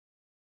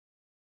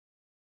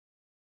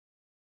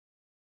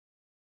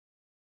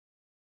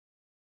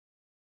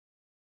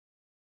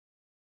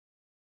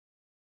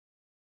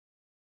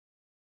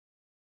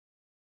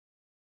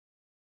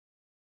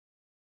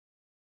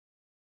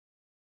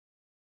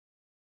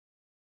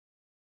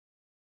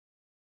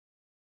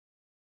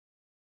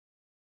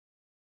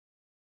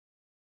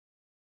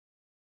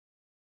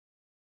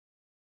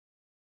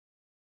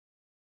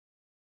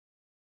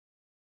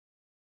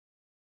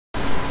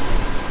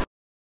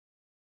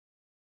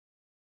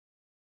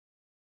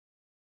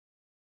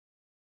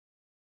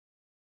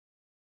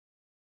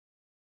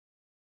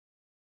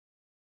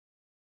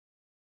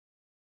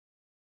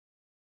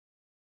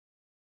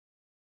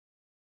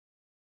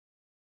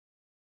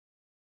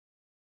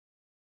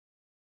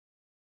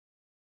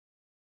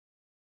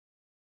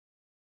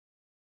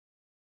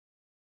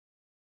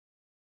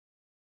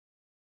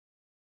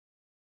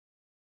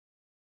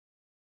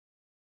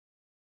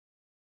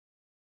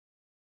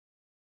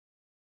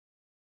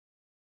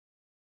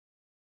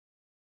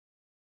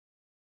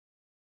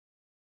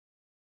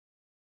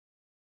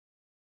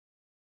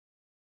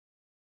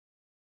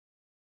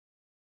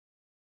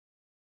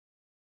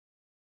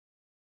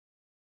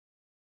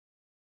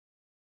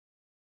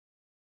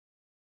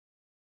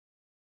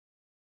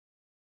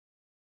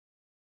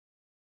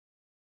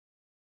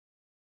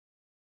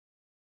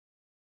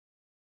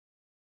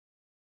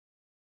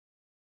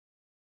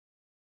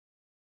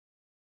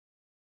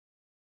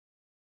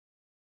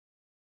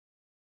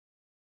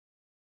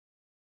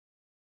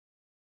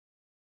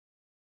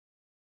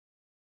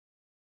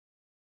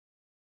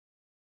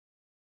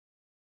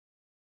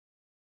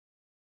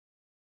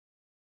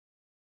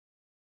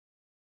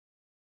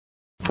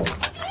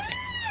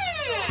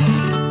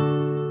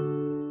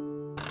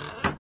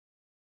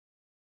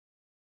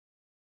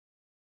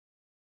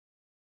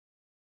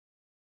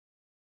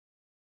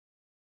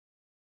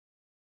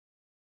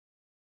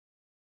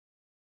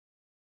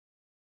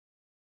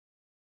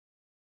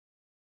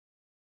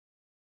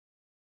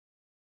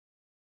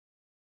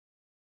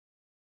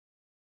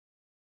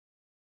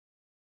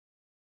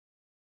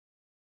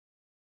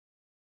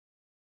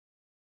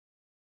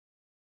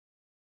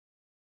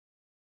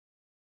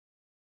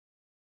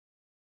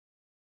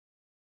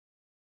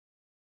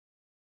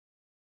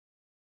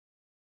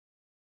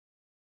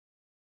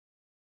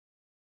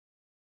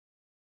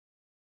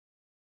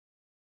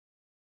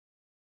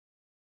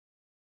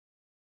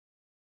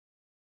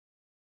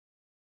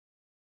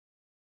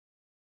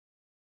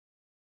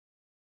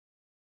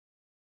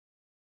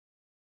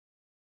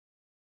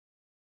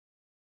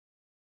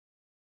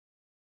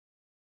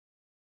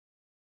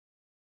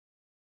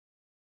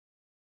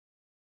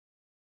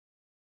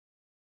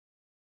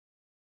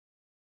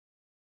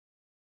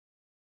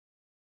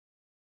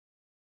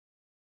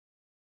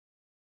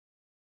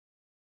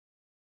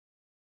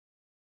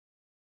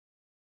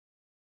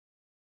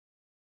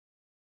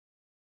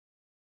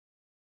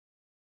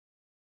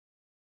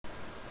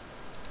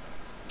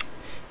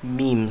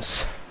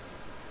memes.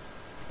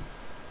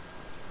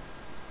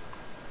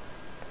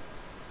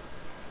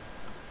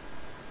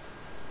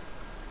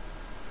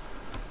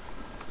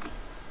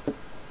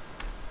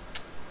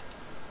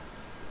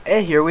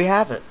 And here we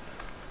have it.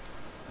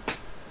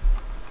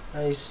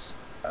 Nice.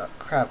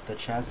 Crap, the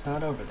chat's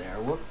not over there.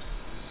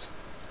 Whoops.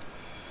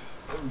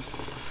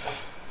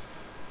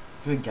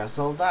 I guess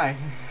I'll die.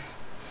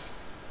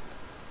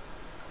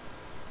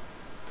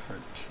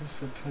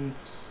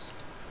 Participants.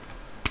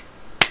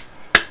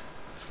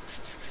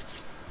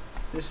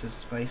 This is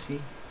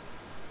spicy.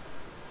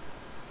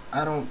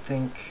 I don't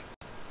think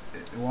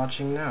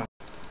watching now.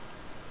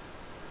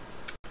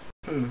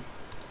 I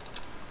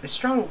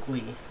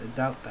strongly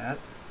doubt that.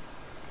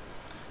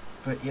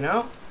 But you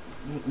know,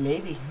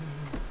 maybe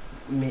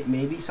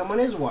someone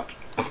is watching.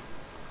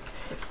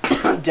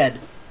 I'm dead.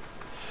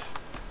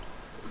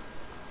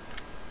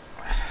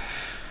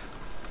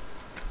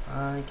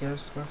 I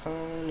guess my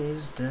phone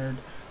is dead.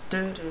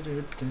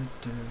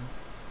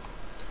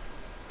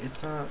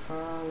 It's not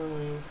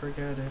following,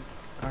 forget it.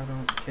 I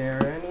don't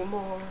care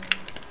anymore.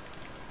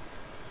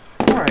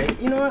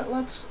 Alright, you know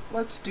what?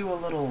 Let's do a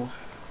little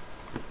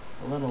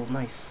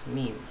nice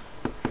meme.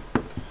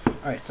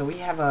 Alright, so we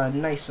have a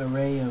nice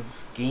array of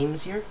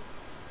games here.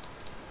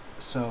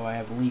 So I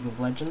have League of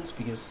Legends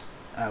because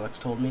Alex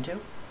told me to.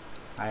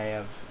 I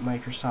have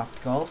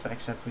Microsoft Golf,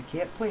 except we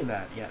can't play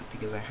that yet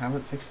because I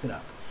haven't fixed it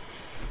up.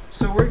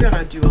 So we're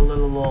gonna do a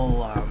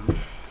little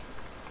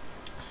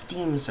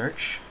Steam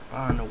search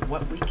on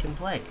what we can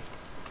play.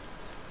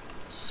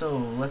 So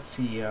let's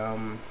see.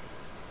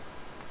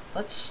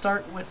 Let's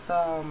start with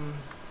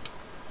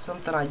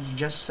something I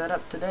just set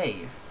up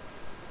today.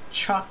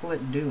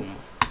 Chocolate Doom.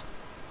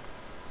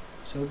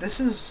 So this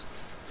is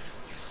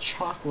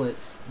Chocolate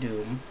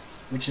Doom,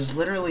 which is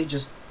literally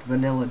just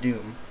vanilla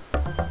Doom.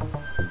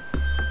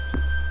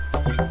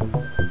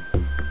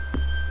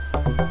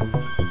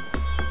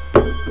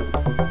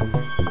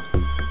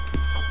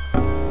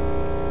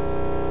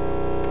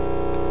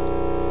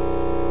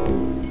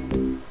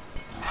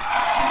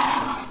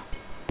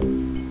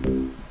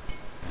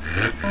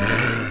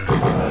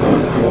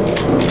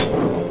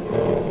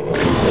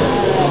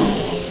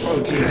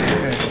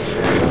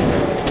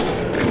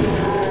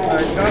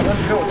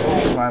 Let's go with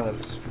ultra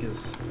violence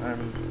because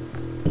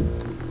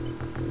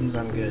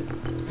I'm good.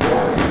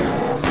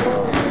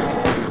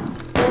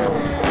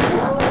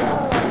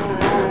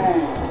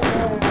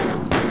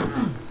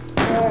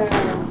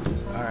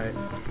 Alright.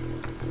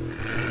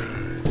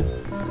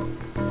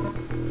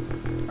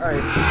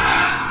 Alright.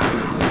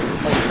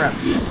 Oh crap.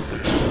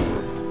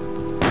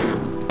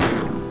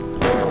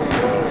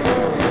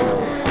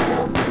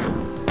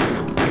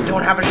 I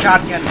don't have a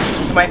shotgun.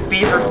 It's my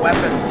favorite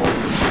weapon.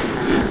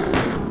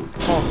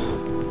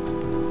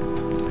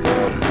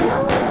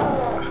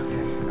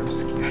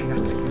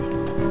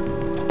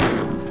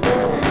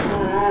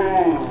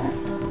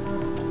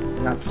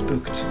 Got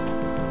spooked.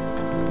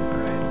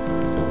 Alright.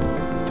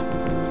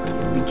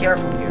 Be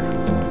careful here.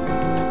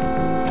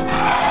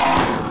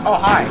 Oh,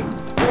 hi.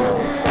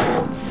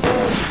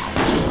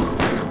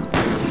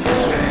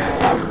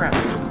 Oh, crap.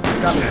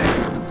 Got me.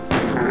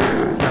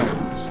 No,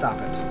 stop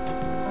it.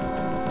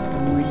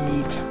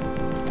 Wait.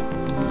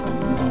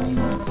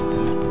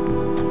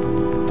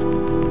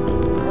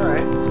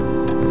 Alright.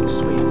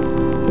 Sweet.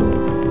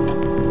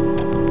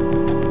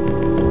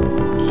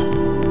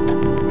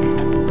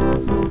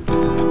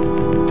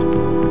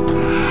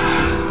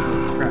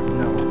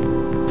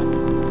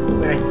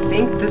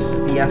 This is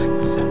the exit,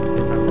 if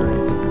I'm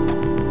right.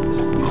 This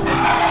is the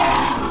exit.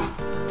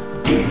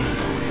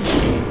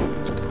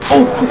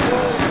 Oh,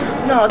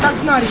 no,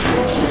 that's not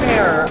even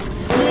fair.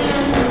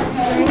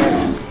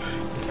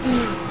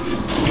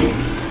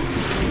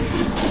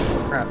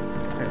 Crap.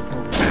 Okay.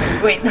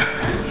 Wait, no.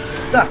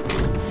 Stuck.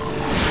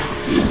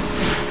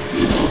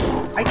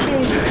 I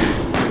can't even.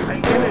 I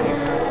can't even.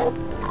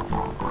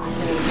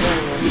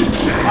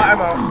 Oh, I'm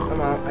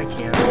out. I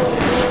can't.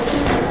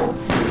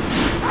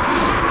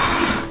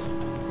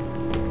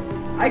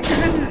 I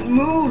couldn't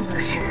move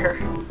there.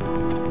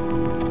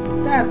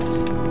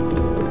 That's...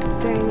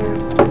 dang it.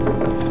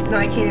 No,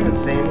 I can't even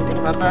say anything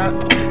about that.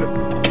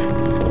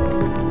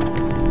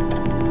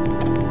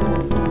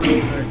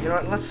 Alright, you know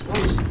what, let's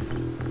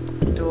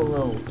do a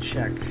little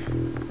check.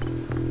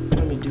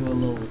 Let me do a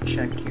little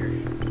check here.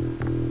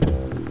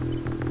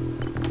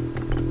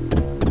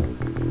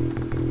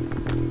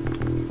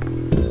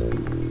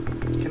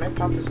 Can I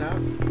pop this out?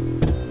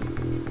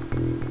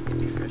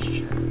 Refresh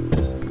chat.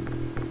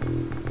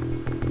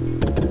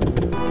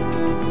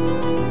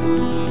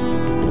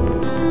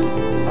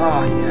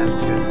 Oh, yeah,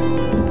 that's good.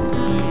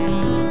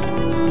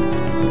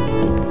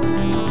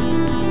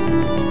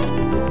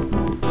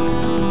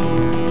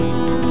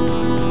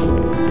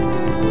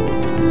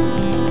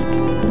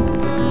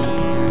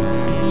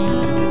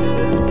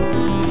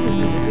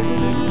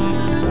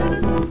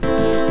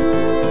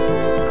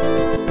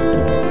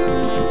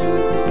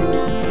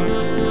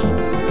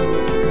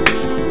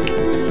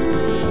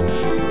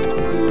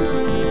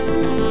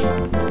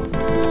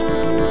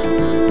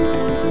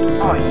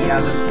 Oh, yeah,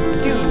 the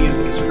Doom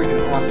music is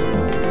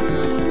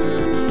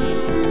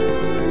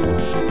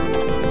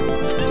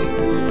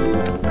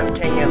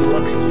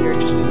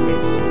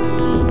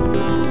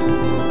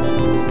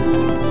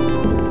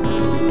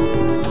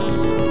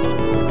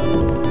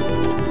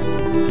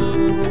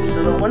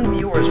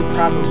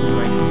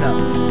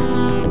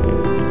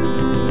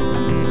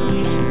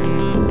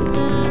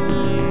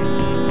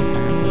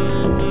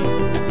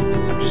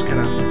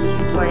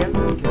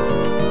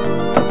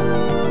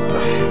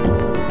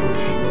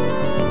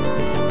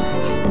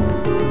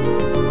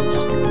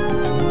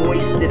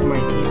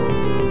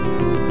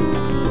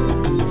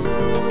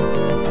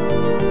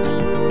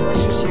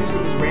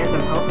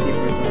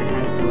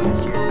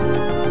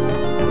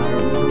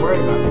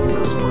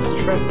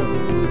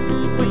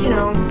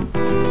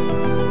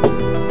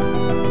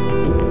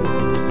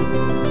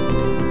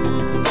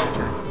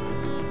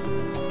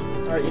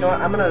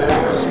I'm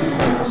gonna speed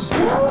run this.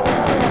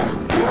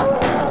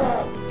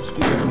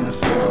 Speed run this.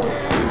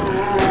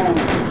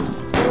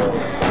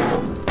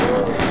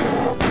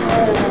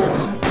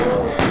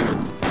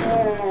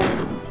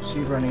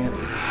 Speed running it.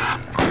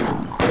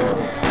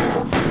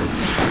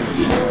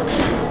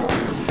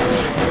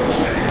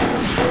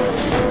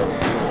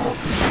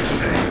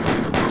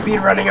 Speed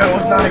running it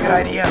was not a good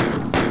idea.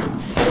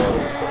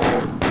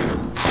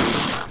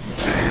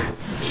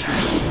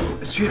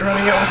 Speed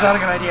running it was not a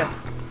good idea.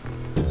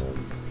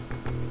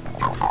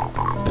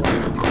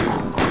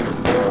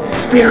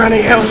 Speed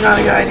running it was not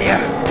a good idea.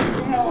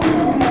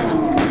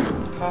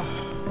 Oh.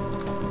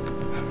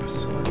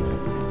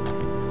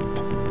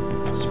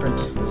 Sprint.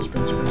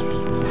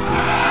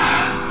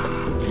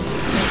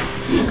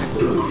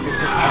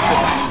 Exit.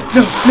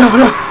 No.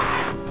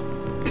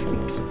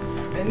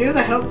 I knew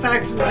the health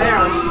pack was there.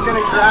 I was just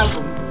gonna grab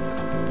him.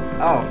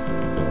 Oh.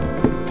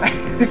 I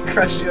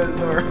crushed the other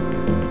door.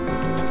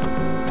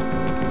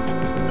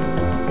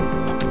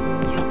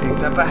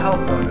 Picked up a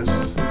health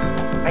bonus.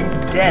 I'm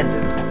dead.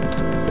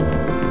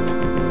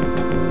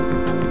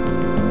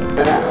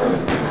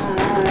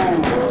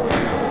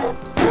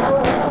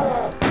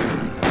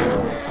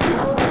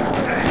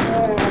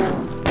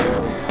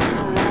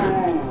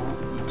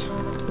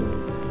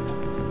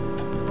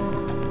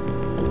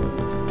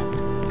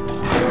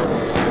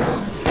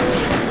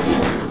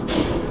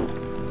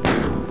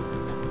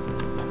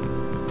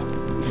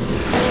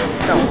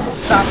 No,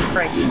 stop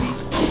pranking me.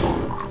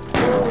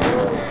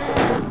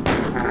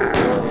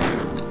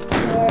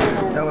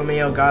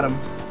 LMAO got him.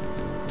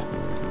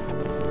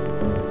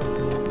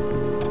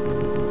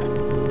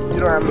 You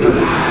don't have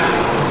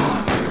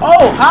enough.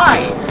 Oh,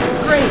 hi!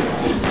 Great!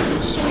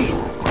 Sweet.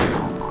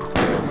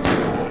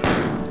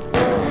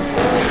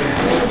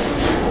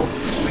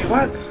 Wait,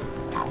 what?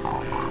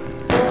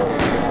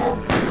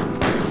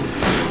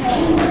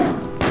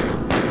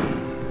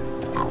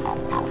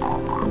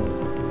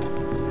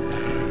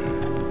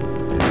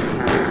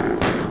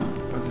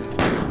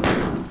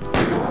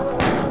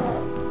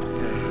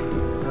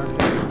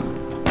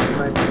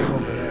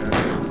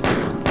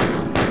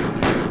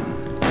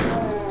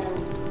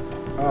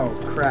 Oh,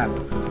 crap.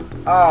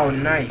 Oh,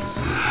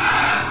 nice.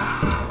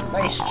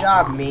 Nice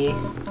job, me.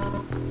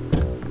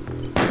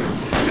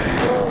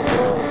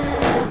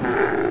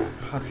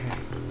 Okay.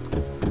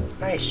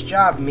 Nice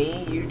job,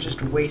 me. You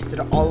just wasted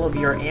all of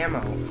your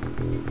ammo.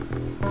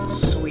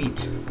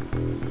 Sweet.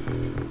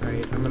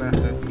 Right, I'm gonna have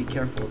to be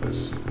careful of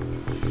this.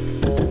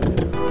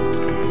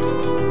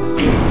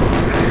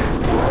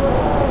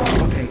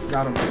 Okay,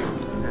 got him.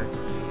 Okay.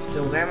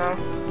 Steals ammo.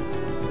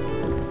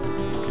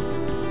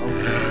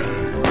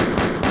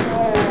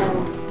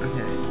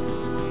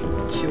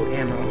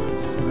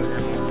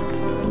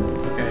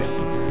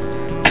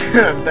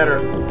 Better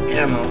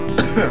ammo.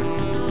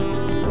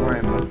 More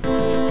ammo.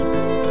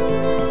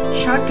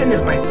 Shotgun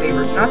is my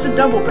favorite. Not the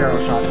double barrel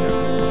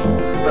shotgun,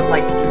 but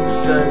like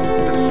the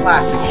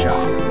classic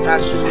shotgun.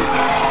 That's just me.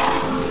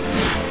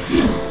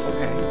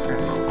 Okay,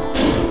 crap.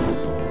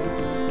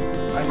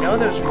 I know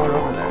there's one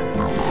over there.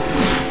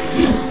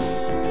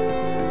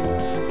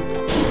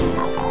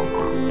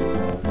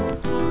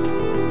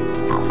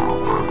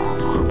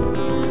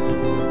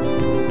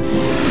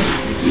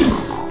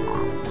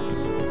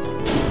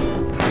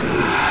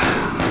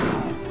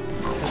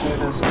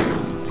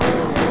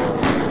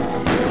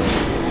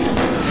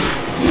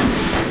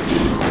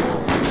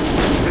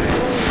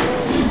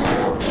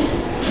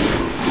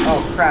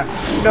 Crap.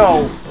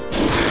 No.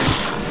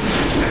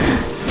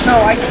 No,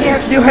 I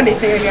can't do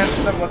anything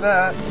against them with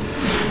that.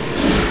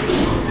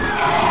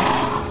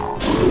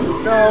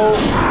 No.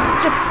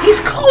 He's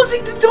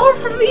closing the door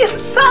from the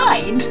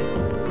inside!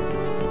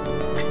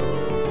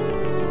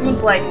 He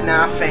was like,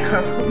 nah,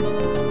 fam.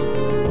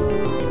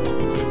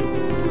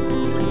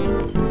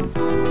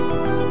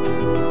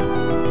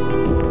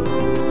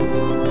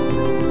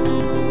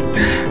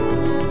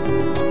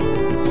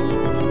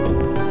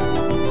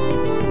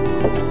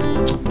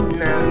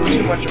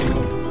 Too much of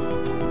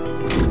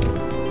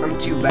I'm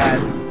too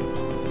bad.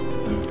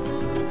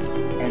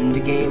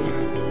 End game.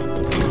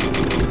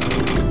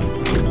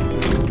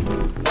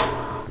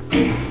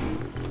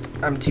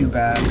 I'm too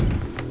bad.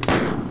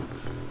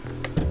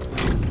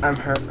 I'm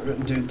hurt.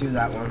 Do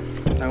that one.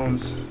 That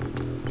one's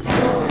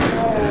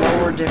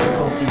lower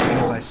difficulty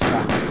because I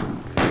suck.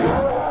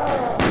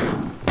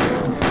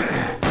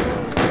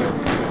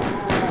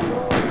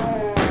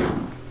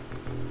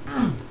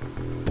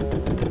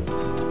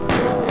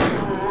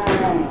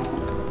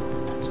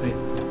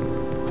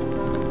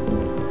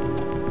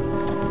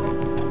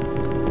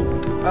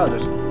 Oh,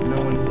 there's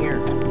no one here.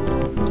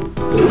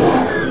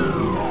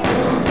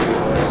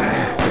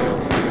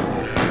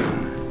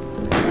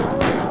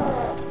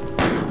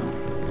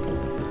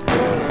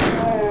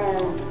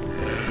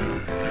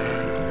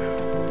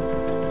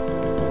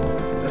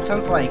 That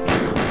sounds like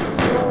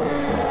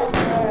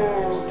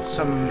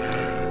some...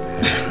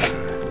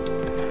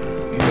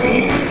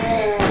 Wait,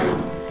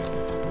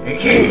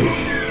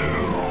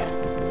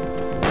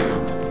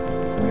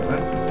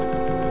 what?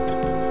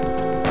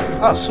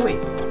 Oh,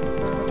 sweet.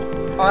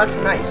 Oh, that's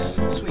nice.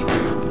 Sweet.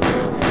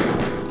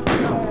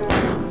 No.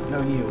 No,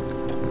 you.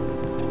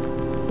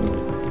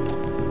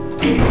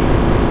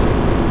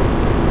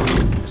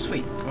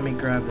 Sweet. Let me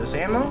grab this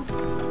ammo.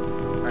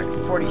 Alright,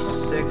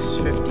 46,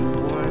 51.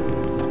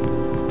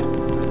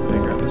 Did I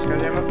grab this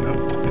guy's ammo? No.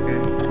 Okay.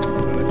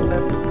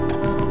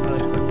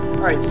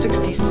 Alright,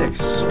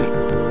 66. Sweet.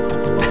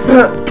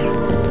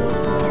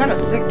 I'm kind of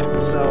sick,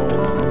 so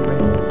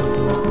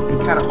I'm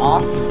kind of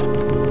off.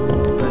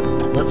 But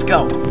let's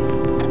go.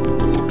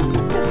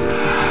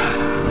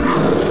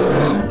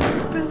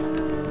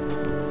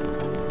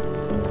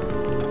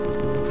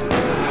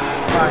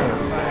 Fire.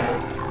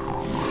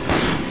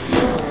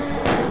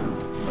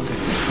 Okay,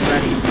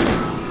 ready.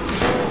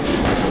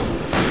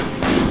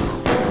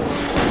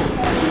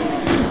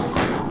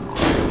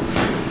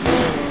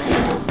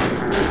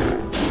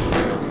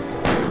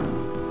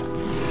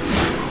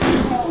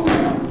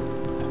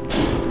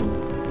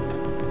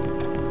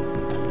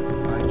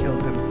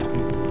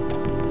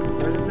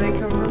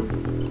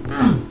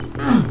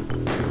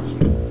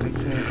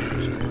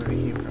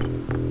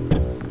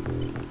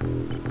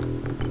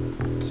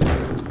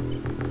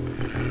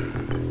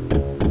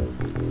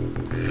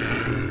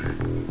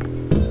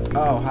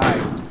 Oh, hi.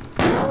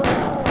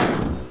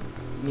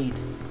 Neat.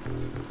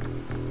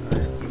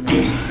 Alright, let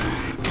me just...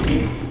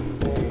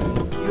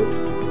 Thank you.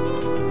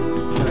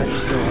 Can I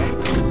just go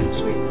up?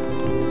 Sweet.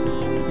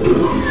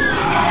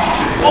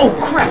 Oh,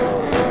 crap!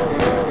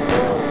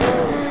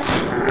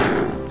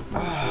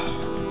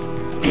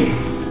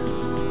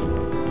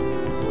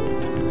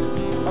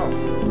 Oh.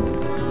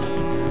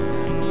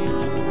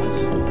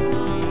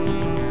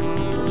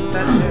 What did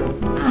that do?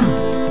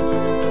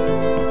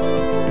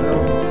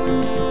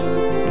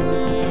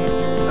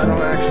 I don't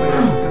actually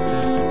know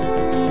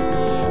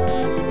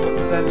what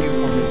did that do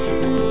for me.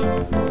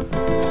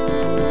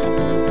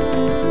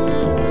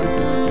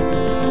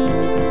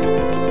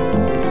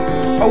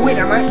 Oh wait,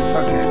 am I?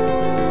 Okay.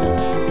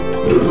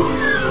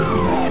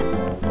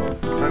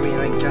 I mean,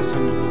 I guess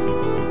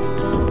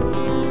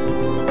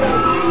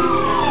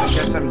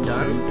I'm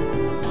done.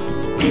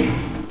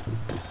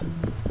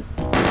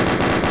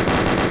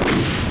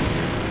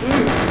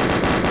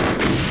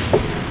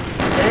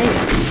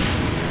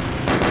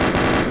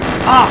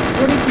 Ah,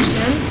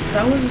 40%?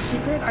 That was a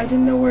secret? I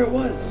didn't know where it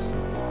was.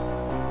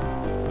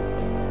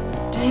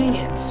 Dang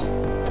it.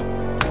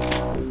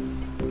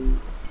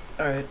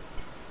 Alright.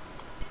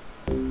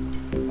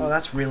 Oh,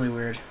 that's really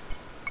weird.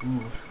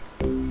 Ooh.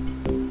 I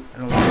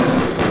don't like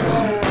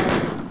that.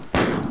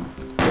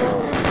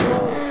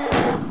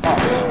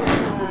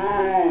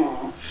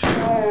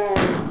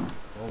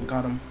 Oh,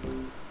 got him.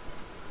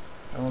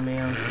 Oh,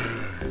 man.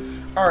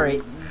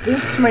 Alright,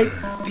 this might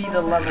be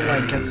the level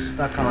I get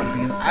stuck on,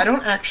 because I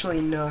don't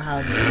actually know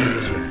how to do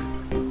this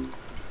one.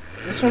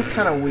 This one's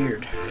kind of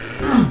weird.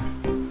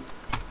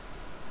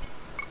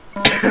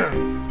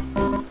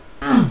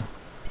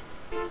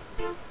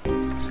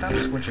 Stop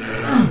switching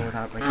around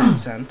without my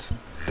consent.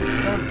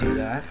 Don't do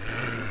that.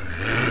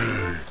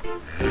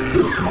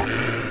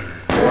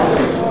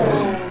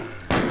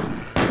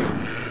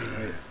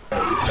 Wait. Oh.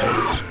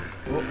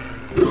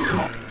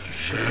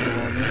 Shit,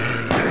 on me.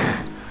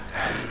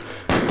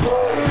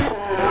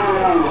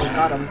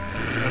 Got him.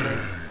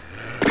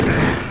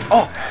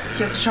 Oh,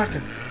 he has a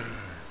shotgun.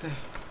 Okay.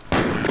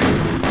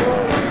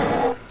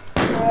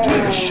 Give me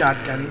the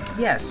shotgun.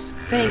 Yes,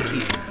 thank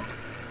you.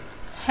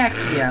 Heck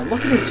yeah,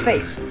 look at his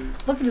face.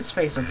 Look at his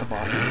face at the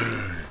bottom.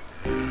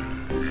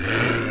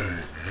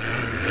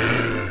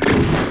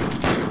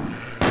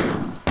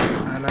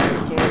 And I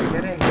can't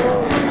get in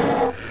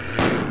here.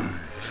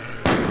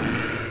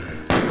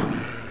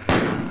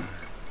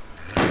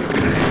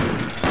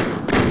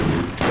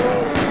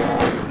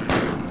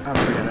 Oh,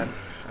 forget it.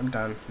 I'm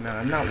done. No,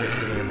 I'm not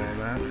wasting ammo on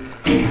that.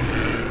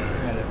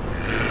 Forget it.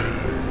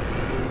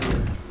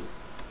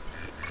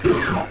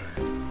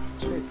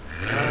 Sweet.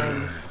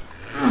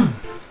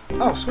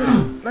 Oh, sweet.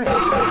 Nice.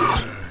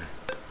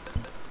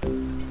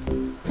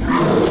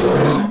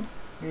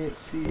 Let's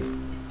see.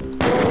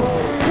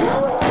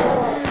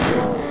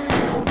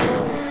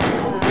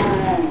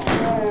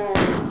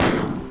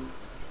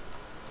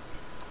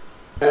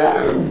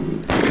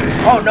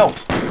 Oh, no.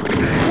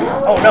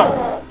 Oh, no.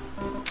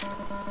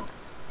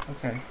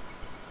 Okay.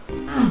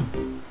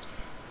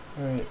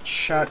 Alright,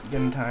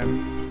 shotgun time.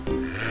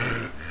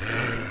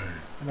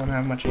 I don't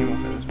have much ammo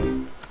for this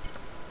one.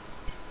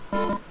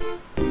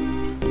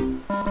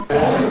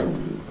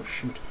 Oh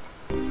shoot.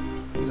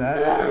 Is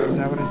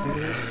that what I think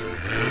it is?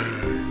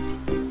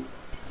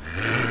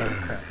 Oh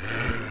crap.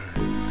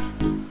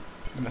 I'm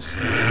gonna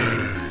sleep.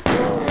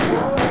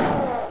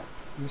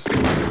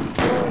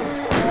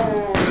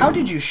 How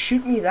did you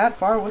shoot me that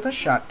far with a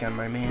shotgun,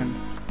 my man?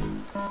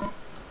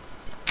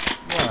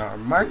 You are a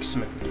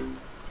marksman.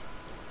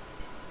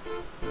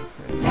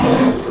 Okay.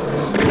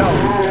 No,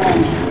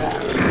 don't.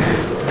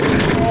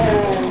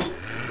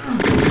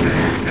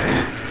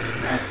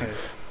 Okay,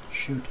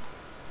 shoot.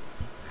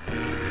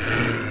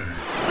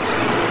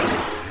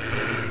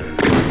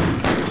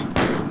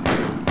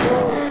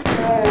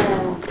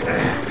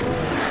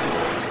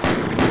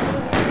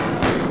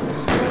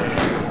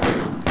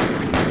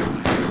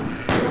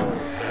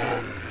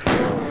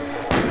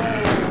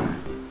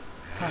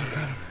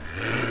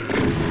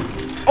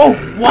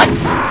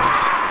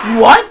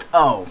 What?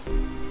 Oh.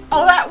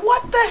 Oh, that,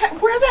 what the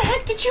heck? Where the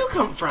heck did you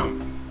come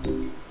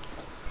from?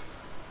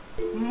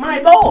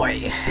 My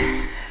boy.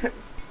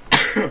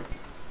 I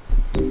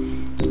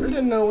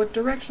didn't know what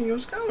direction you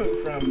was coming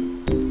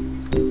from.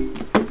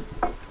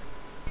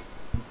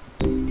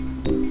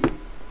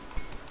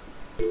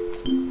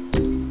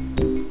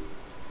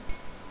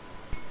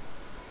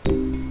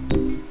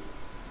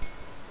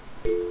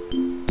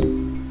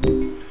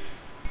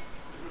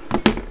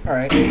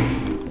 Alright.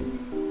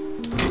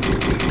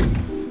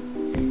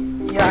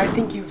 Yeah, I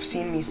think you've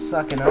seen me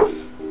suck enough.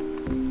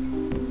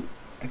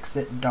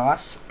 Exit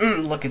DOS.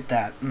 Look at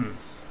that.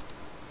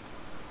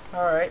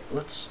 Alright,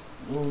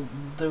 we'll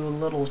do a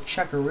little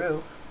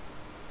checkaroo.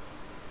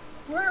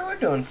 We're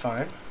doing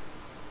fine.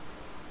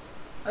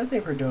 I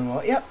think we're doing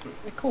well. Yep,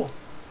 cool.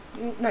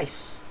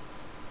 Nice.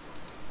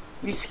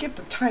 We skipped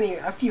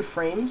a few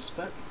frames,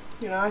 but,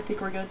 you know, I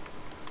think we're good.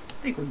 I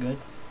think we're good.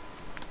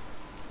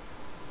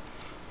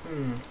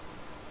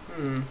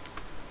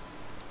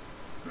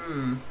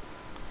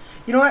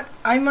 You know what?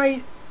 I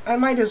might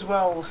as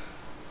well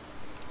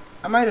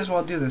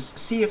do this.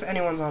 See if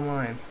anyone's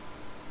online.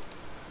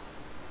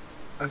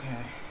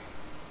 Okay.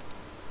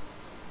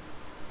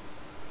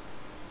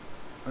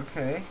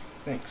 Okay,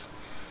 thanks.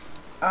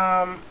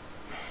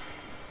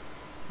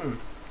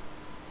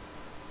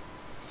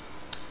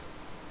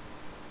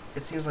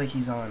 It seems like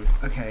he's on.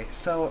 Okay,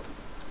 so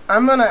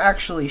I'm gonna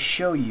actually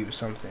show you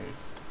something.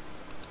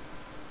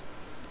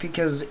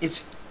 Because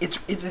it's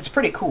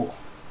pretty cool.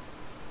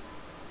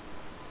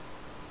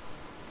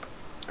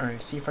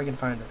 Alright, see if I can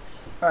find it.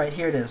 Alright,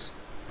 here it is.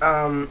 So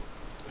I'm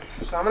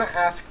gonna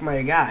ask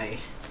my guy,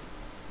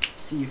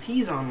 see if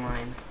he's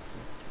online,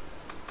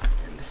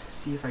 and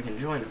see if I can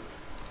join him.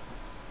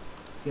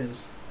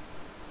 Because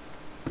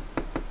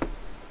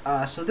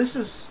so this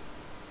is,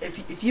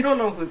 if you don't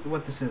know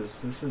what this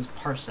is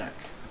Parsec.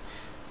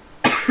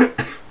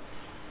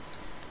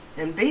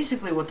 And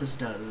basically what this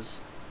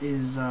does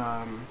is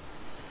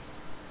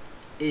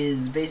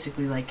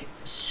basically like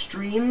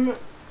stream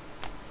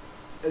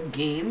a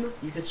game.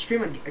 You could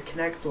stream a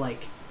connect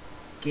like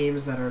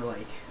games that are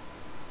like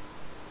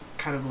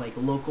kind of like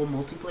local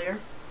multiplayer,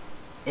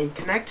 and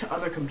connect to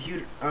other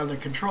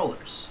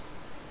controllers,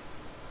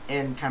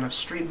 and kind of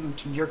stream them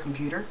to your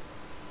computer,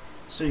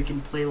 so you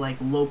can play like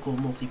local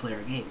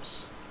multiplayer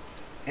games.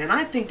 And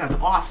I think that's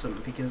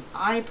awesome because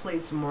I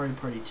played some Mario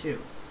Party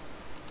 2,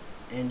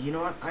 and you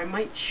know what? I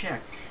might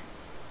check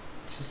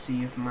to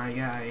see if my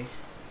guy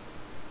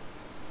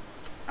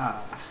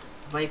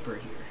Viper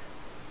here,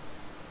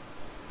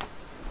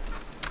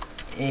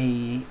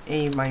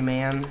 my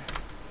man,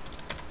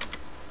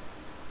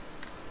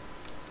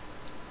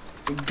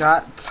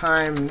 got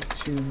time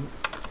to.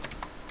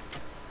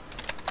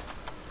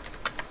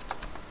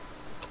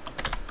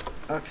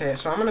 Okay,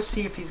 so I'm gonna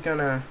see if he's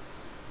gonna,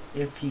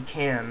 if he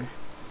can.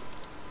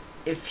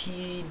 If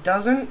he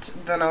doesn't,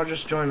 then I'll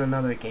just join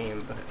another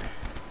game. But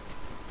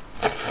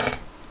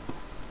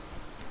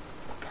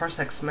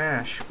Parsec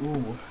Smash,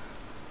 ooh.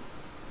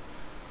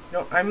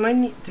 No, I might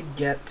need to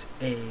get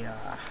a.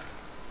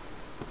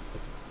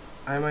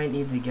 I might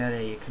need to get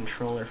a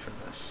controller for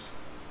this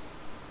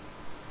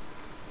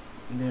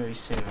very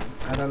soon.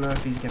 I don't know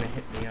if he's gonna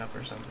hit me up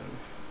or something.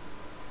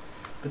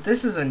 But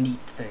this is a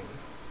neat thing,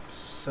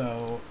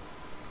 so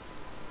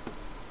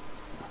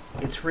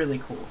it's really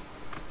cool.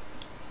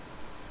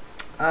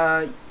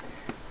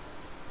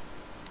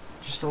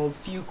 Just a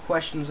few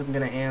questions I'm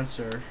gonna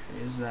answer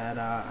is that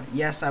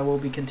yes, I will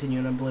be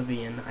continuing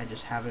Oblivion. I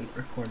just haven't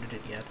recorded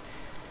it yet.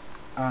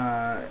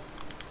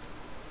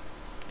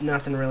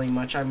 Nothing really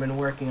much. I've been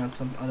working on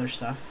some other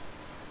stuff.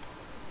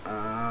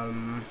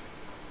 I'm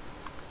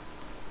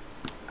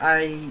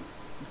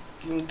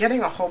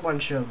getting a whole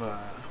bunch of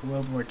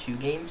World War II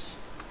games.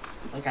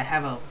 Like, I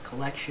have a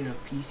collection of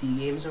PC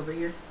games over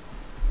here.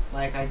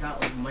 Like, I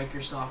got like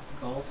Microsoft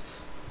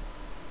Golf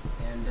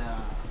and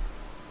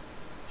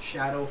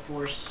Shadow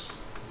Force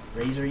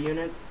Razor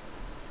Unit,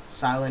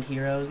 Silent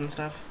Heroes and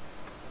stuff.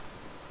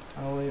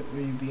 Oh wait,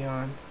 will you be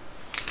on?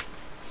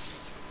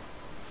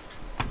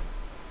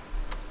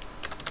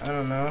 I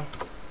don't know.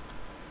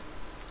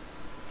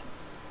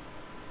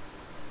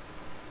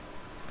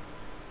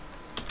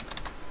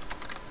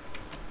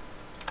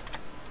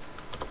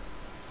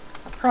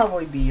 I'll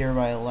probably be here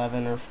by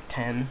 11 or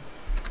 10.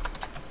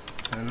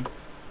 10.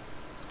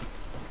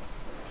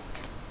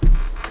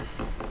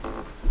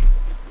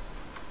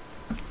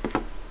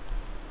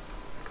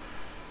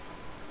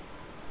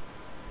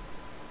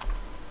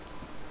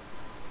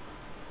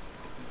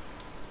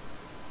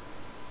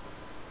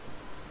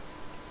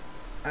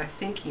 I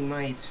think he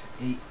might.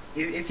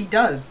 If he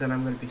does, then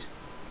I'm going to be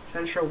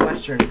Central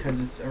Western, because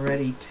it's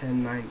already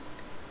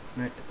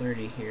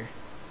 10:30 here.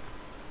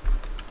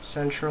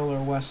 Central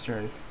or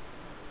Western?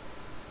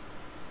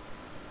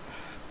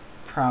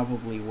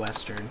 Probably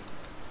Western.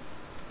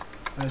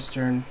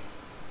 Western.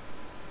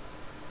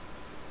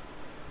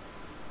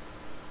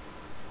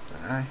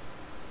 I'm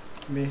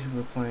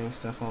basically playing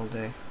stuff all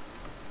day.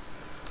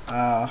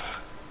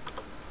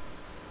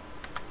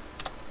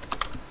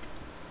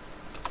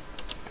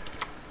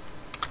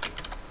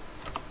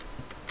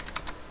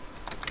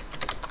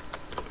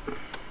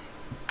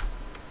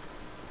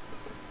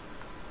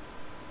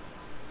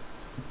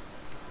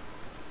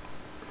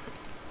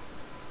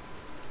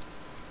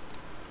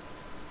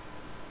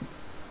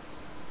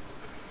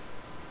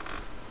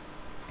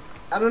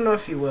 I don't know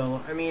if you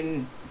will. I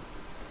mean,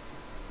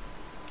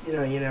 you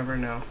know, you never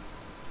know.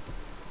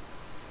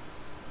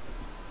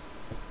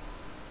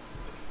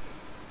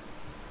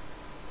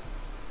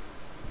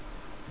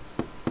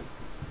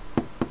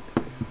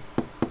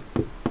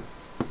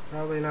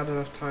 Probably not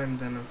enough time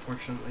then,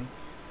 unfortunately.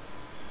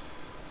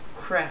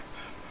 Crap.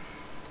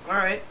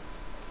 Alright.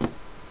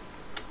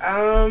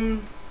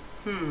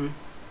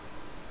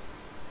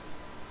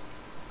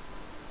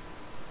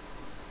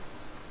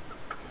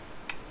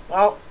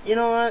 Well, you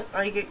know what?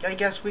 I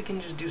guess we can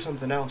just do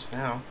something else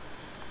now.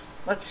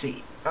 Let's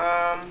see.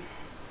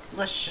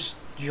 Let's just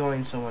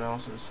join someone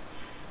else's.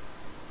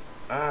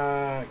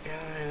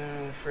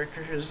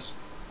 Frickers.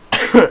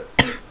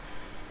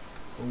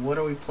 What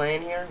are we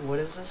playing here? What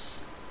is this?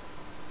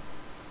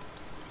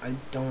 I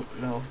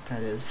don't know what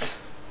that is.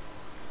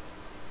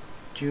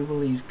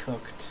 Jubilee's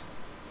cooked.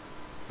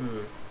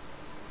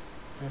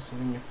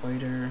 Pennsylvania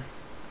fighter.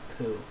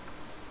 Poo.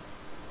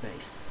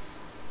 Nice.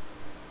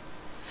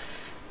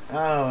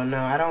 Oh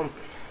no, I don't.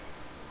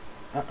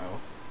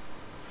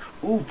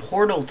 Ooh,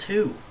 Portal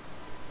 2.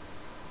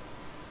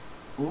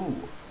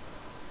 Ooh.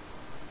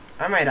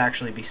 I might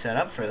actually be set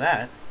up for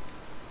that.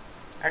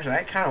 Actually,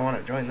 I kind of want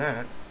to join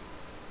that.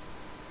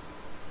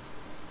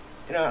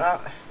 You know,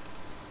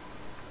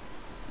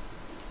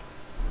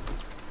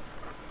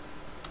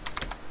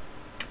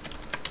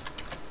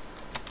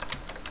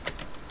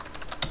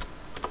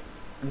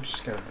 I'm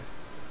just gonna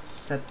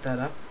set that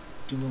up,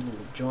 do a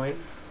little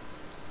join.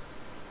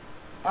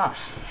 Ah,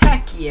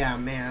 heck yeah,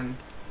 man.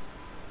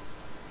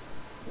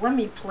 Let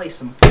me play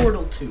some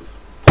Portal 2.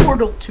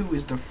 Portal 2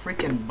 is the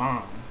freaking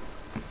bomb.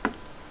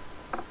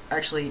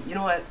 Actually, you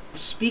know what?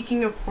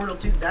 Speaking of Portal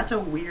 2, that's a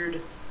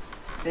weird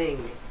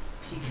thing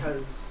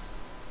because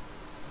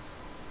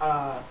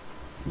I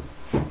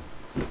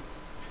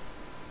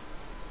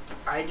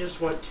just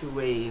went to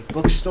a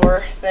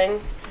bookstore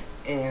thing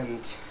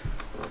and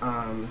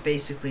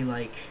basically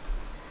like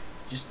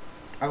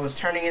I was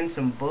turning in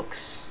some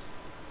books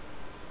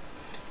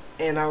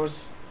and I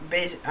was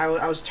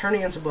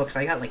turning in some books.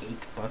 I got like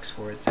 $8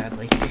 for it,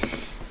 sadly.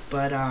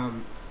 But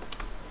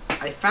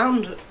I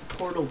found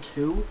Portal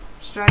 2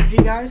 strategy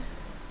guide,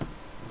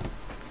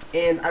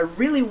 and I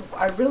really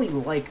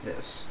like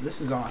this.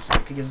 This is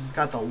awesome because it's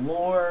got the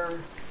lore,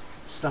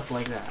 stuff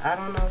like that. I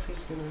don't know if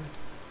he's gonna.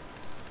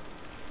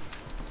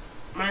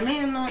 My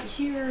man not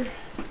here.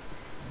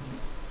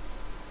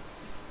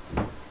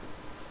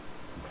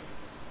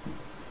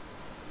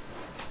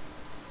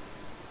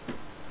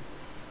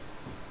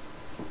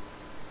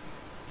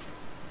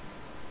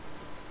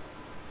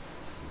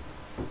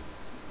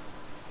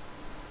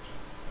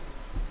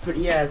 But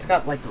yeah, it's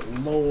got like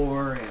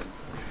lore and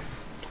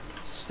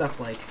stuff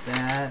like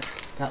that.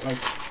 Got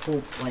like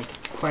cool like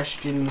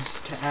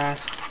questions to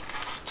ask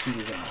from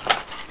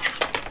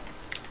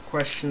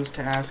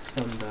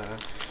the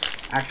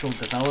actual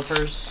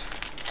developers.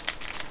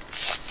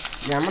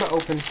 Yeah, I'm gonna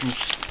open some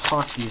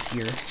pockies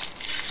here.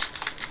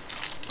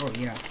 Oh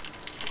yeah.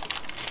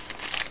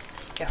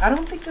 Yeah, I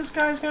don't think this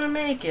guy's gonna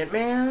make it,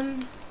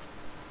 man.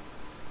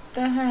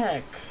 The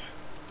heck.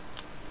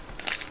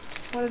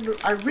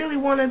 I really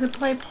wanted to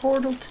play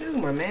Portal 2,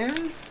 my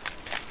man.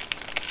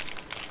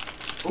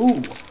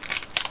 Ooh.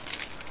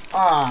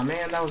 Ah,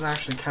 man, that was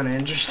actually kind of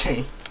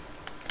interesting.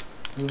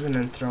 Moving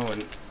and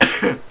throwing.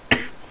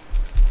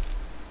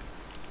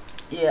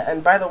 Yeah,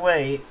 and by the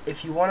way,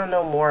 if you want to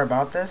know more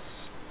about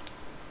this,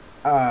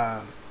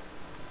 about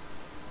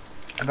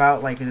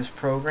like this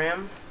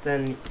program,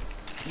 then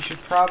you should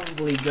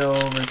probably go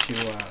over to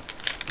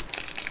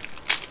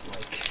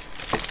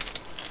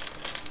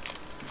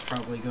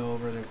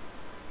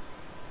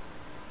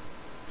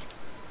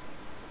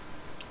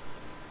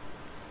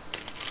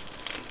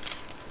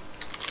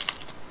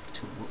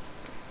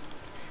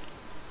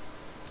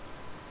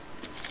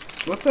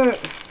what the?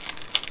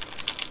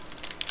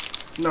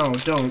 No,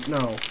 don't,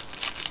 no.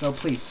 No,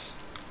 please.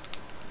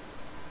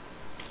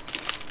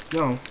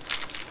 No.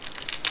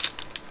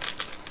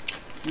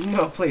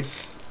 No,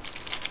 please.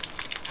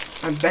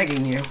 I'm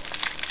begging you.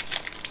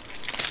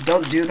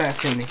 Don't do that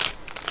to me.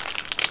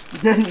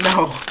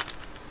 No.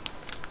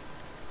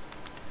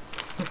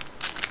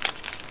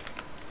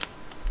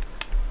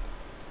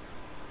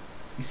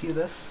 You see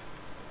this?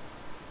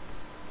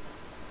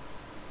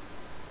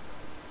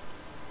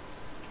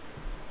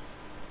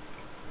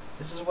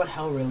 This is what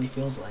hell really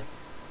feels like.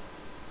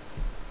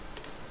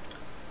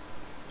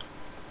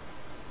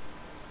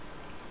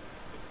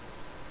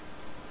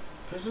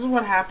 This is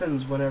what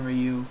happens whenever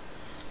you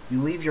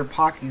leave your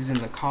pockies in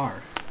the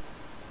car.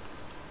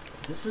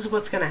 This is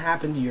what's gonna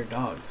happen to your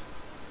dog.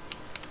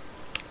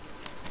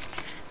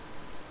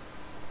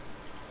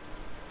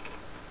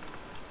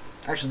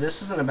 Actually,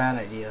 this isn't a bad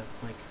idea.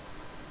 Like,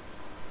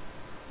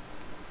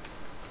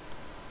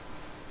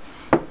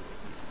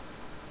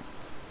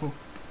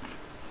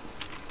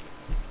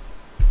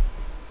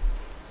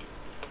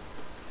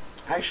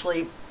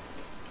 actually,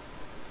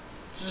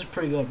 this is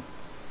pretty good.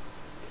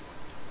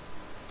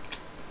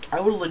 I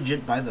would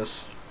legit buy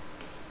this.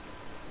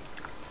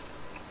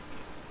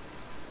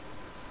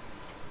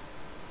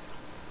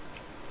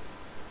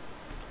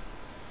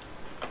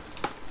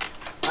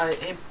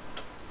 Hey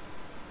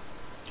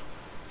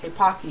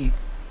Pocky,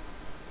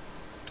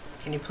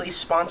 can you please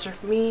sponsor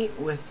me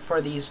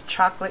for these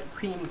chocolate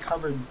cream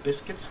covered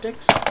biscuit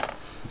sticks?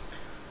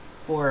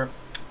 For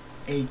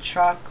a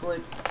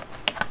chocolate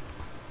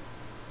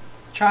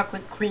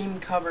cream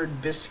covered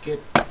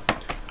biscuit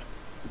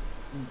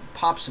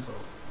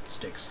popsicle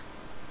sticks.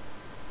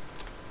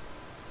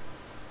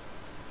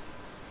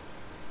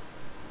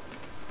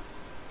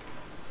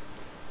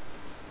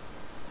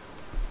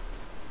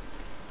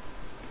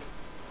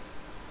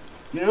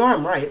 You know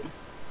I'm right.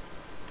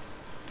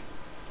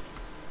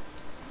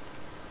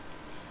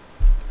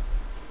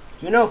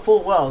 You know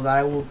full well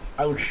that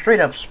I would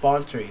straight up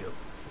sponsor you.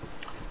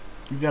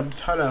 You've got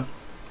a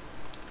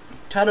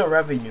ton of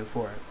revenue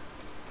for it.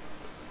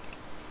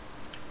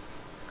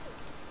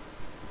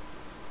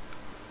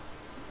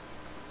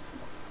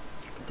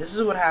 This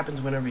is what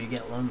happens whenever you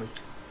get lonely.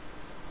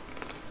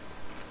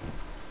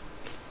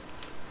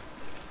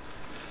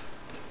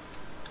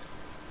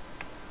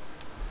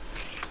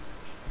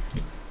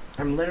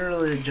 I'm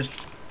literally just...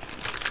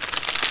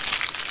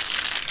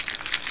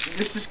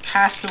 This is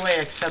Castaway,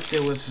 except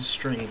it was a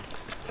stream.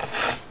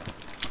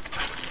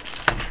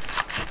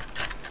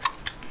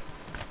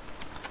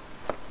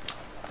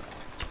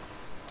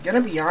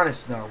 Gonna be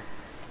honest though,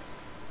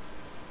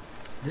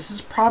 this is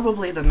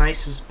probably the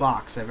nicest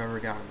box I've ever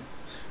gotten.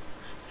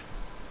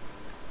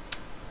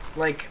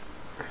 Like,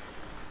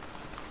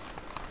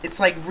 it's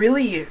like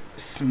really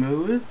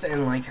smooth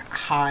and like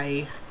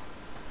highly,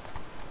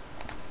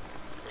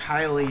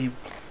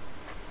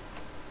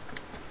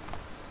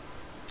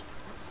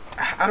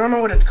 I don't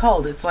know what it's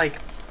called. It's like,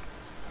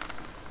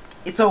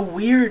 it's a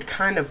weird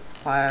kind of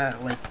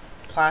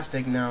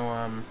plastic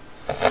now,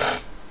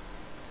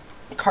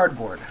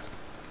 cardboard.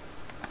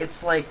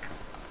 It's like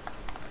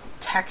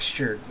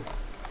textured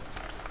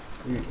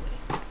weirdly.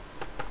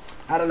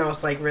 I don't know,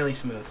 it's like really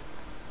smooth.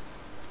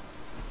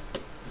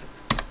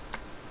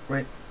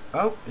 Right.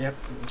 Oh, yep.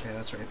 Okay,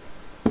 that's right.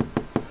 I'm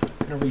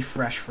gonna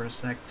refresh for a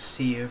sec,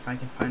 see if I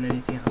can find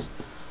anything else.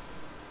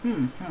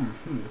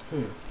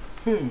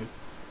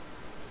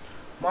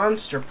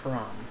 Monster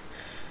Prom.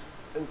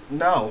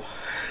 No.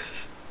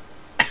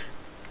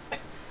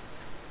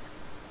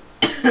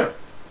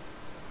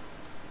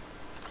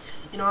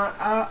 You know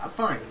what?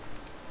 Fine.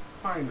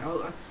 Fine.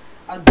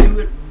 I'll do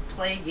it.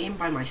 Play a game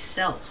by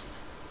myself.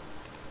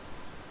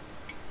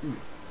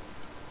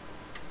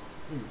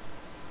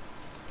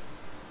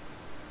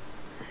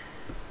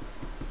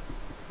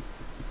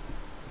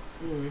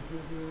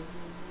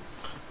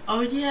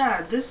 Oh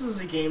yeah, this is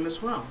a game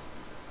as well.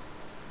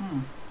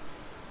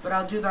 But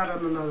I'll do that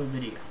on another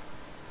video.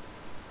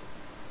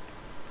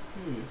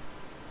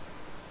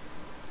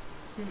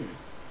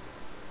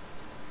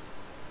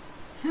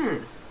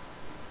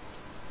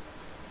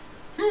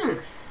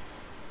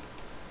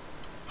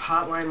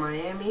 Hotline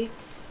Miami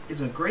is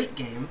a great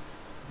game,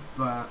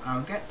 but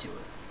I'll get to it.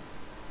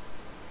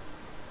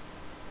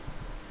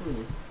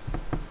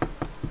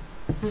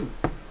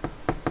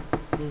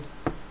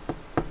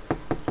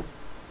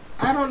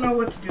 I don't know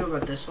what to do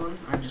about this one.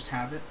 I just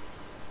have it.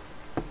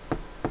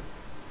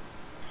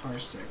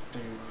 Parsec,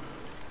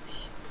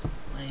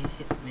 play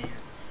Hitman.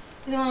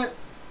 You know what?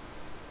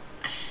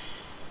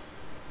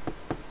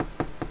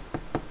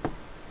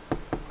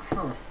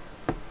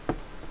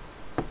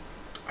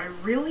 I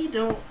really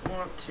don't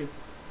want to.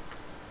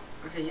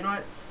 Okay, you know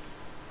what?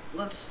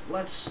 Let's.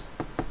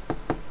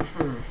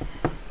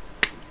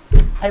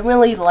 I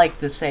really like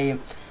the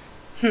same.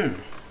 All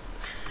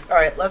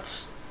right,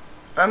 let's.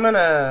 I'm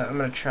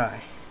gonna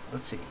try.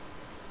 Let's see.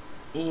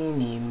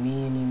 Eeny,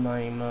 meeny,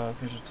 miny, mo,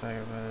 fish a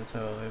tiger by the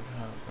toe,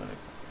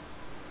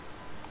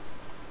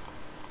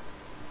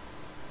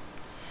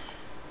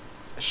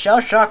 Shell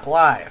Shock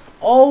Live.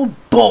 Oh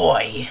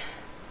boy!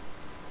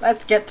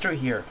 Let's get through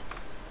here.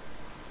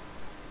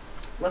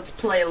 Let's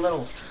play a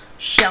little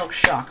Shell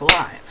Shock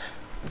Live.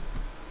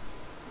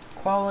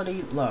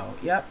 Quality low.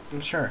 Yep,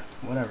 I'm sure.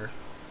 Whatever.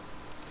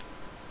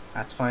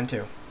 That's fine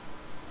too.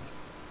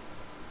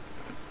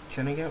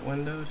 Can I get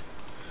windowed?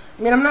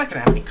 I mean, I'm not gonna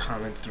have any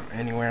comments from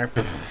anywhere.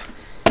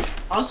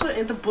 Also,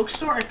 in the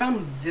bookstore, I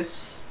found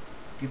this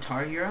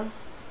Guitar Hero.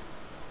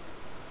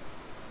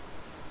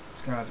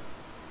 It's got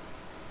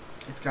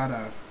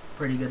a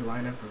pretty good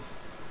lineup of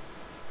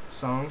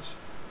songs.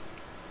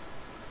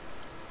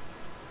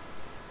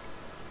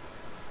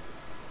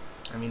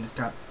 I mean, it's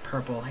got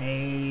Purple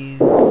Haze.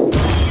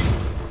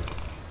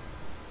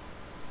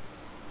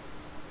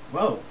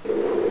 Whoa.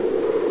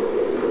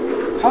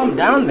 Calm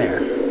down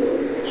there.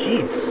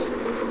 Jeez.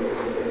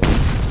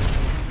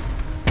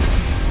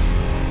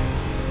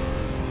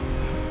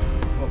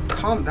 Well,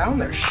 calm down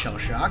there, Shell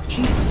Shock.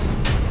 Jeez.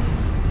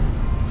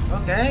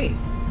 Okay.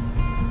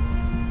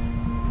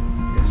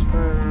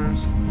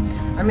 Whispers.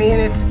 I mean,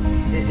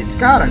 it's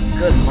got a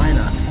good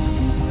lineup.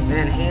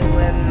 Van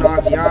Halen,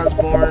 Ozzy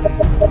Osbourne,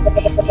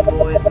 Beastie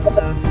Boys and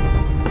stuff.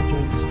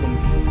 Drink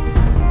Stimpy.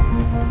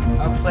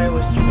 I'll play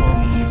with you,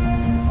 homie.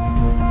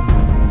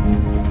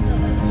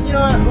 You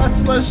know what?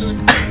 Let's just.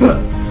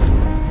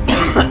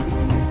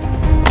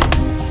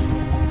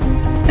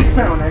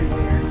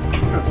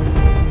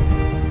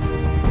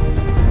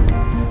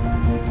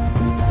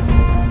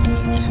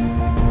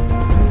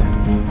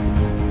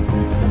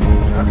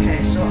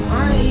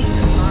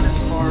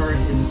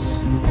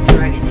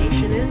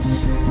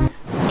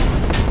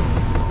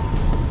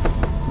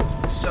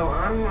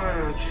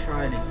 want to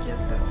try to get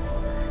that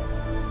far.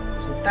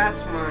 So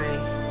that's my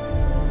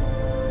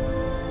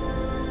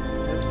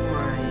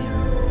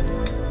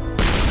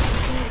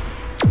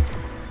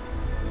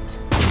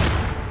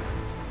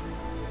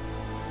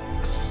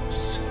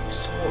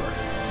score.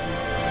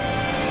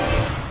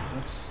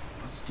 Let's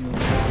do it.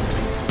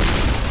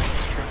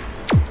 Let's try.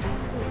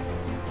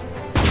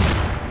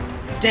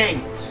 Dang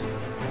it!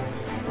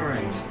 All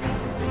right.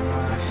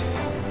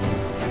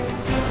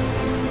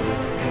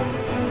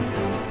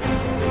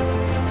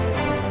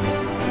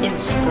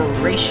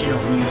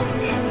 Inspirational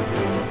music.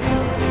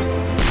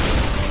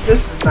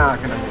 This is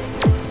not gonna be.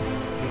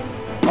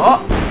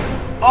 Oh!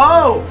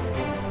 Oh!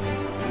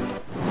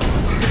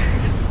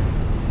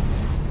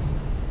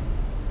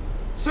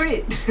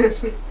 Sweet!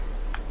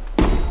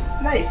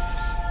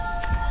 Nice!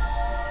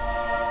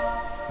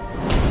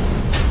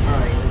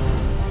 Alright.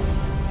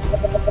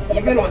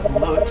 Even with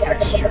low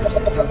textures,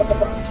 it doesn't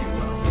run too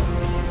well.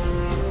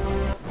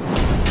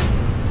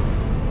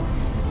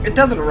 It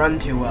doesn't run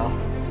too well.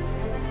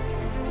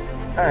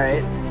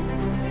 Alright.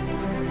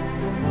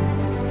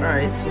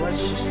 Alright, so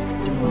let's just do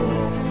a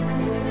little...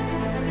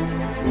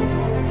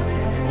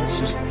 Okay, let's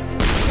just...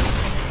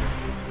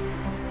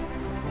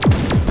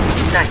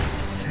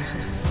 Nice!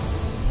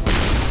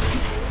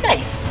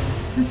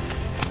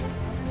 Nice!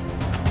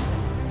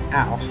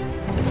 Ow.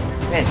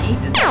 Man, he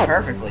did that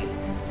perfectly.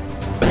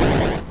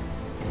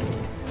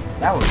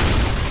 That was...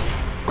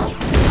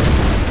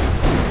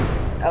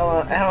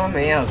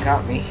 LMAO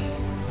got me.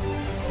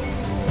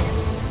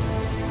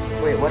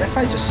 Wait, what if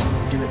I just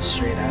do it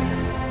straight at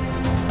him?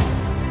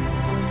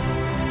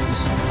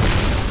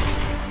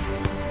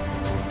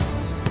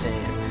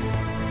 Dang it.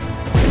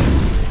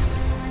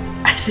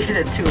 I did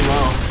it too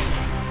low.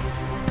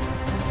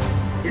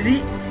 Is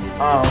he?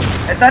 Oh,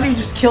 I thought he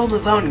just killed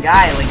his own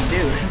guy, like,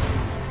 dude.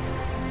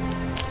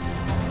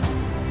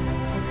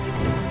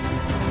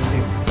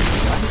 Wait,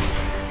 what?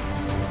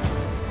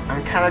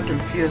 I'm kind of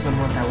confused on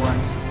what that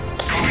was.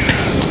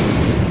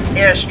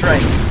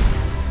 Airstrike.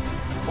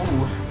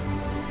 Ooh.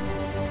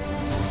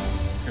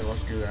 Okay,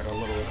 let's do that a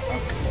little bit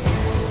up.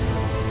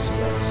 So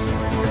that's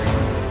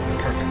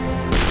perfect.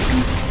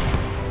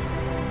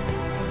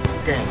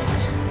 Dang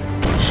it.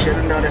 Should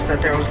have noticed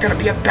that there was gonna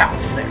be a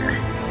bounce there.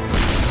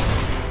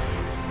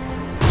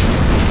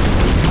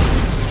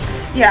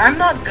 Yeah, I'm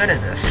not good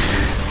at this.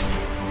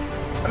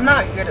 I'm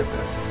not good at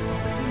this.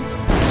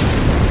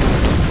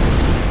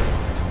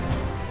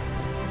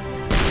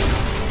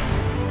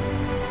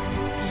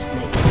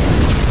 Snake.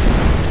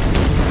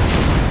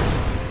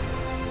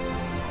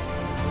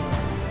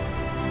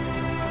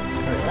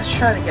 Alright, let's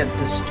try to get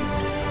this dude.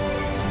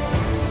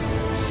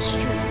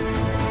 Straight.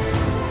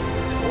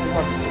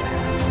 What does it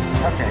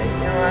have? Okay, you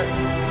know what?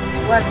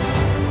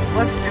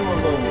 Let's do a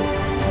little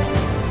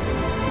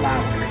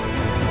flower.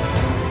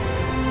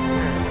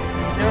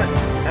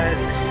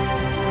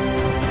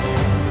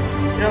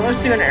 You know, let's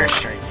do an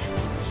airstrike.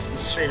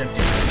 Straight up do an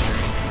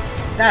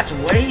airstrike. That's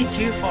way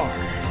too far.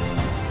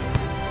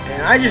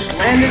 And I just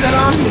landed it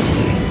on me.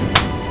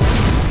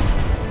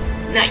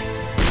 Nice.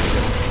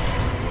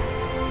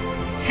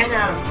 10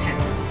 out of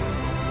 10.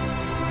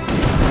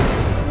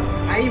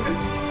 I even...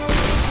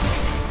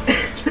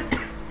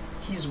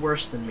 He's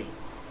worse than me.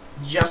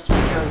 Just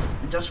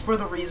for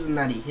the reason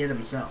that he hit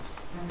himself.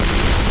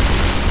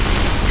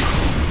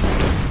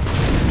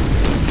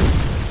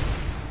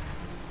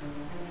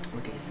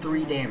 Okay,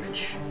 3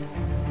 damage.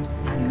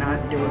 I'm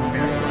not doing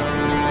very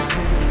well.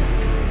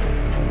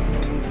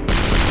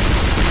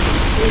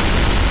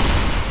 It's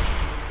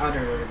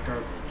utter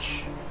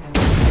garbage.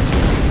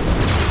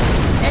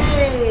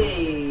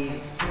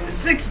 Hey!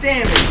 6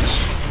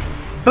 damage!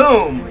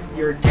 Boom!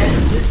 You're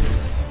dead.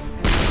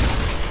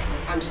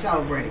 I'm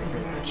celebrating for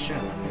that. Shut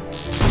up.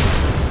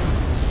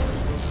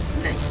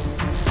 Nice.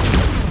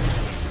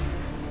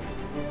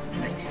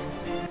 Nice.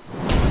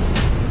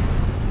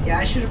 Yeah,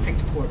 I should have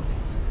picked Portland.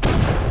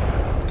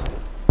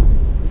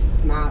 This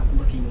is not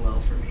looking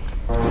well for me.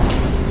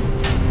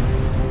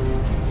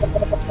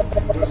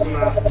 This is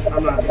not...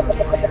 I'm not doing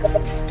well here.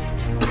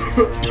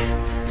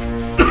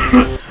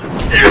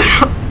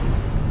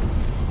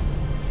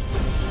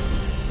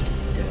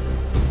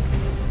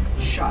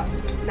 Shot.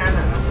 No.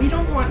 We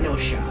don't want no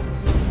shot.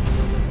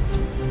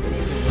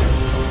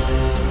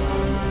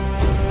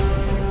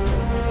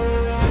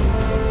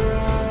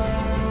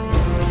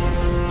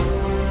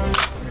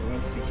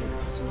 Let's see here.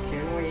 So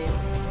can we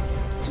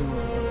do a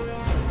little...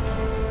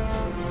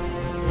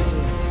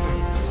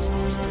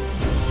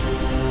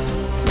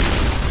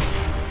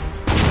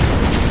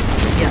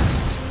 Yes.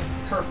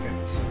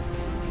 Perfect.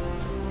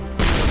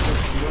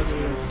 It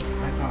wasn't as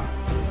I thought.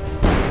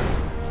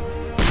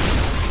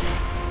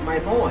 My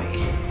boy.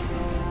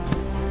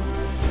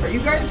 Are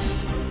you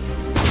guys...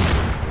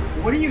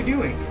 What are you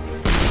doing?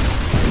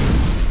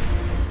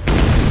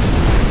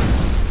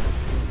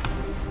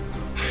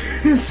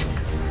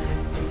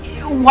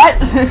 What?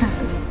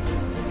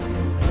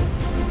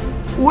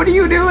 What are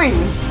you doing?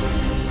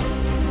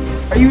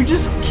 Are you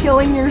just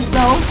killing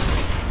yourself?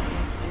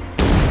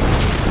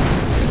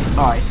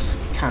 Oh, I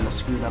kind of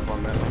screwed up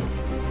on that one.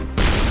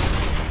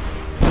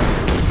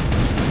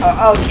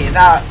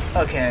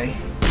 Okay.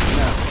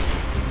 No.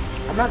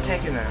 I'm not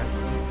taking that.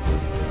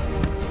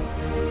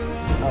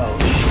 Oh,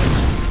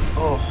 shit.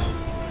 Oh.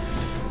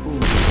 Ooh.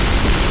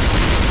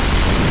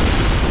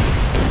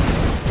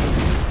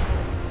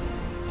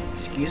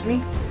 Excuse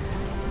me?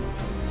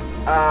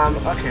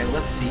 Okay,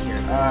 let's see here.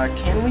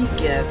 Can we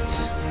get...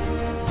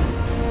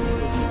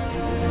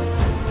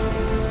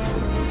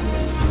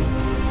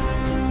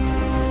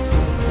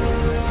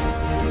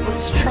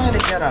 Let's try to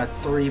get a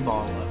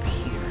 3-ball up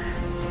here.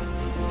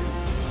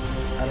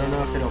 I don't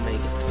know if it'll make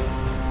it.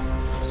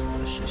 So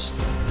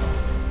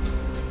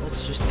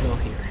let's just go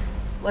here.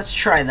 Let's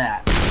try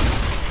that.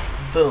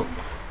 Boom.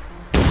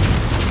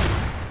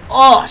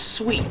 Oh,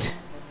 sweet.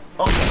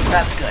 Okay,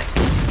 that's good.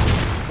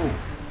 Ooh.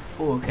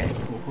 Ooh, okay.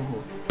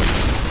 Ooh.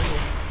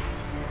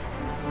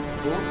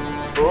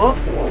 Oh!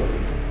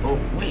 Oh,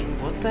 wait,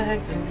 what the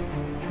heck is...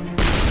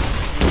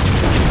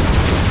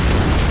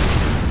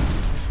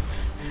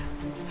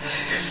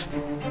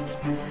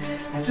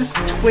 Just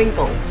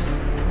twinkles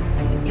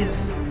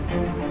is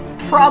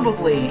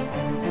probably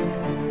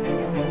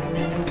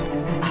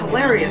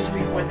hilarious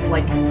with,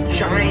 like,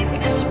 giant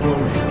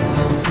explosions.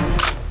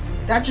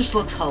 That just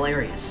looks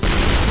hilarious.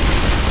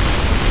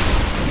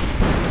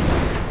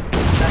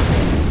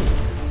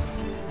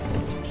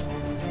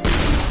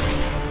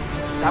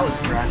 That was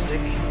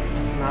drastic.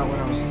 It's not what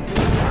I was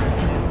trying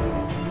to do.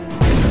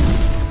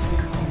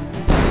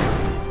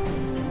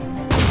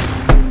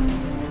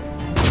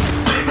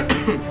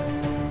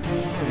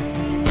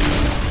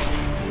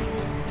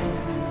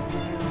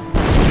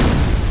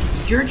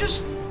 You're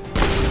just...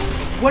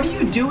 What are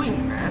you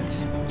doing, Matt?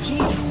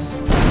 Jeez.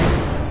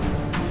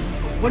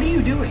 What are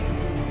you doing?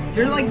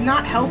 You're, like,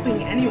 not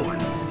helping anyone.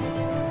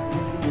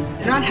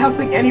 You're not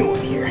helping anyone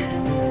here.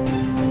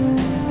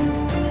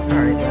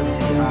 Alright, let's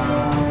see,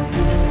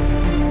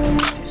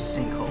 do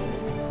sinkhole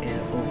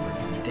over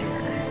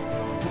there.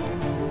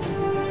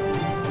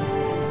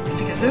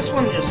 Because this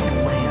one just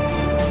lands.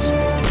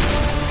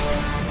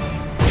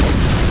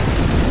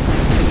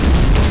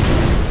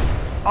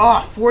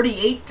 Oh,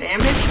 48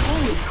 damage?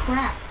 Holy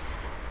crap.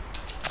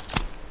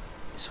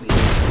 Sweet.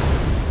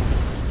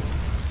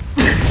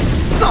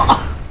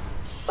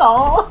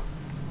 Saul?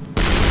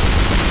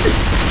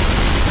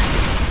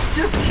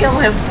 Just kill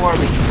him for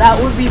me. That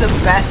would be the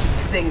best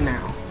thing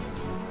now.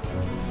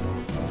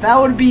 That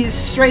would be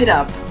straight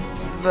up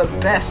the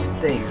best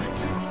thing right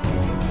now.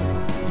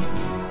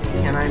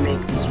 Can I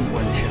make this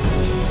one shot?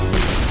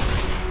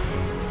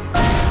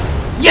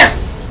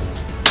 Yes!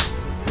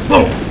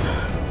 Boom!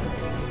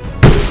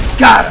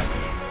 Got him!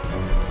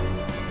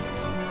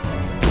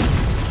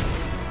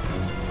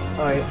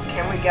 Alright,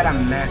 can we get a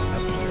mech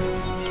up here?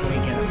 Can we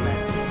get a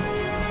mech?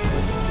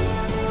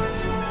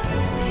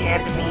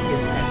 Hand me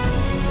his head.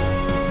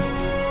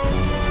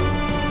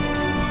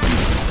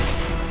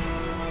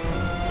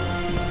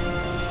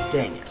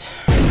 Dang it.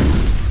 A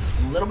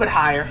little bit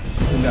higher.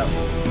 Here we go.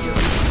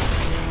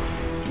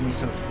 Give me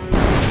some.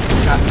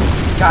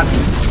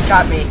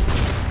 Got me.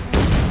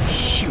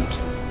 Shoot.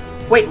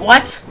 Wait,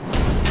 what?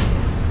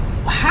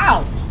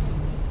 How?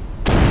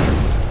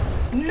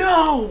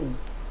 No!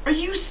 Are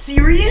you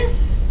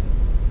serious?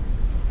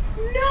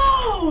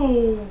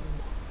 No!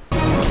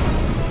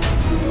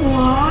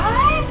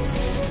 What?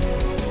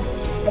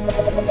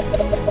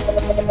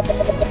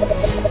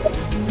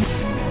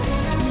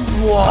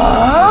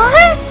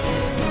 What?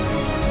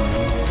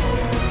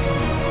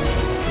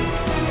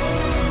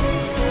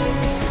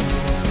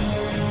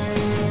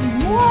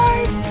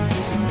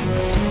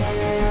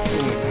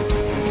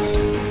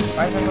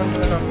 Why is everyone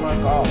doing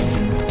unlock all?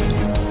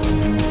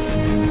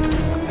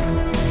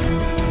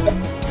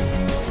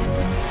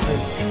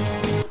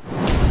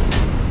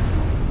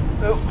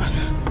 Oh,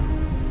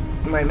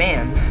 my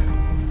man.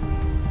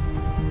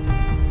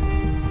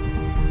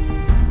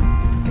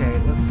 Okay,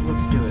 let's do it.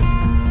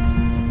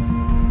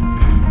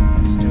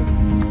 Let's do it.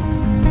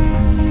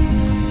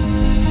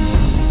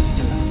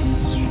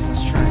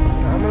 Let's try it.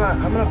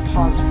 I'm gonna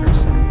pause for a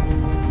second.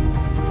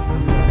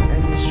 I'm gonna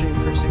end the stream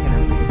for a second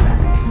and we'll be back.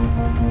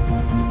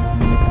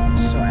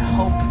 So I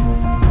hope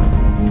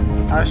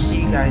I'll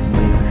see you guys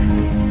later.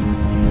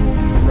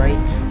 We'll be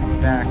right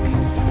back.